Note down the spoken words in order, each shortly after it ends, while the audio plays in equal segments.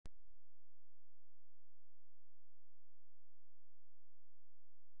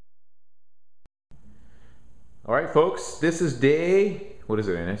All right, folks, this is day, what is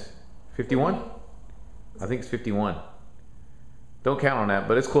it, Ines? 51? I think it's 51. Don't count on that,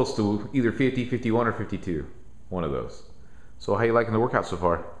 but it's close to either 50, 51, or 52. One of those. So how you liking the workout so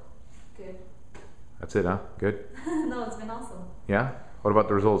far? Good. That's it, huh? Good? No, it's been awesome. Yeah? What about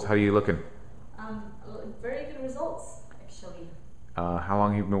the results? How are you looking? Very good results, actually. How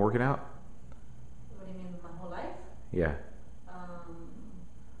long have you been working out? What do you mean, my whole life? Yeah. Probably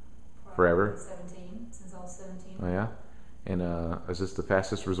Forever? 17, since I was 17. Oh yeah? And is this the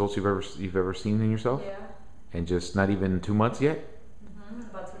fastest results you've ever seen in yourself? Yeah. And just not even 2 months yet?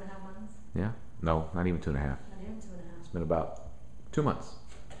 About 2.5 months. Yeah? No, not even 2.5. Not even 2.5. It's been about 2 months.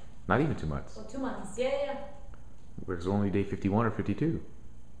 Not even 2 months. Well, 2 months. Yeah. Because we're only day 51 or 52.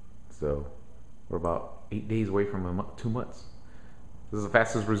 So we're about 8 days away from 2 months. This is the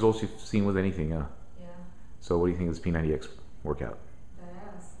fastest results you've seen with anything, huh? Yeah. So what do you think of this P90X workout?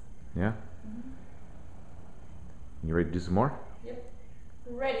 Badass. Yeah? You ready to do some more? Yep.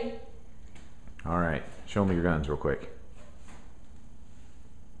 Ready. All right. Show me your guns real quick.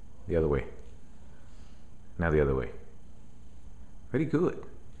 The other way. Now the other way. Very good.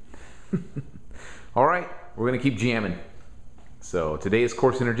 All right. We're going to keep jamming. So today is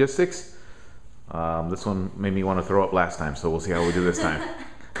core synergistics. This one made me want to throw up last time, so we'll see how we do this time.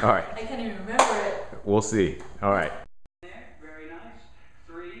 All right. I can't even remember it. We'll see. All right. Very nice.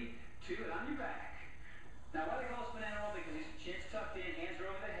 3, 2, and on your back. Now, why they call this banana roll? Because his chin's tucked in, hands are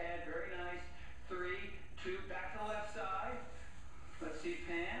over the head. Very nice. 3, 2, back to the left side. Let's see,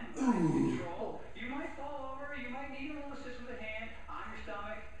 Pam. Control. You might fall over. You might need a little assist with a hand on your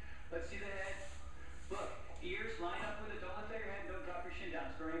stomach. Let's see the head. Look, ears line up with it. Don't let your head. Don't drop your shin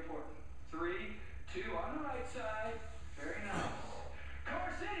down. It's very important. 3, 2, on the right side. Very nice.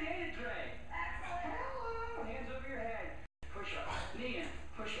 Core City, ain't it, Dre? Hello. Hands over your head. Push up. Knee in.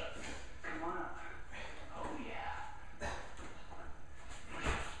 Push up. Come on up. Oh, yeah. Push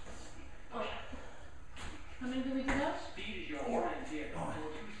up. Push up. How many do we do now? Speed is your friend here. Don't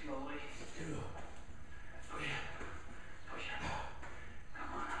go too slowly. Push up. Push up.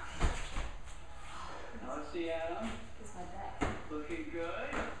 Come on up. Now let's see, Adam. It's my back. Looking good.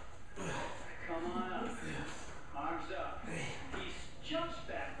 Come on up. Arms up. He jumps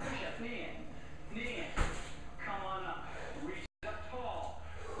back. Push up. Knee in. Knee in. Come on up. Reach up tall.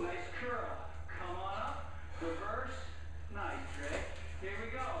 Nice curl. Come on up. Reverse. Nice, Dre. Here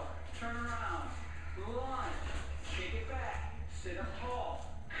we go. Turn around. Lunge. Kick it back. Sit up tall.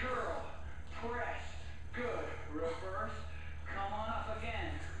 Curl. Press. Good. Reverse. Come on up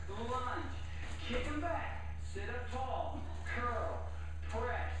again. Lunge. Kick him back. Sit up tall. Curl.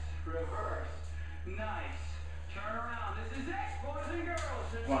 Press. Reverse. Nice. Turn around. This is it, boys and girls.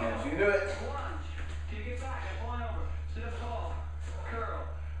 Let's Come on, go. Nancy, you can do it. Lunge. Kick it back. Up on over. Sit up tall. Curl.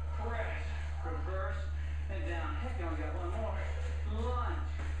 Press. Reverse. And down. Heck, I only got one more. Lunge.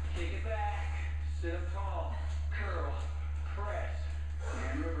 Kick it back. Sit up tall. Curl. Press.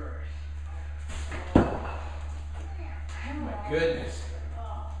 And reverse. Oh my goodness.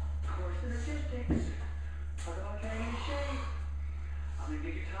 Core synergistics. Talk about getting in shape. I'm gonna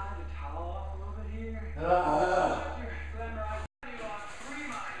give you time to towel off a little bit here. Glamorize you off. Free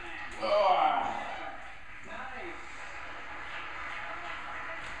my man. Nice.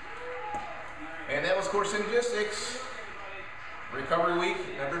 And that was core synergistics. Recovery week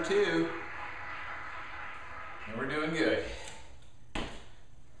number 2. And we're doing good.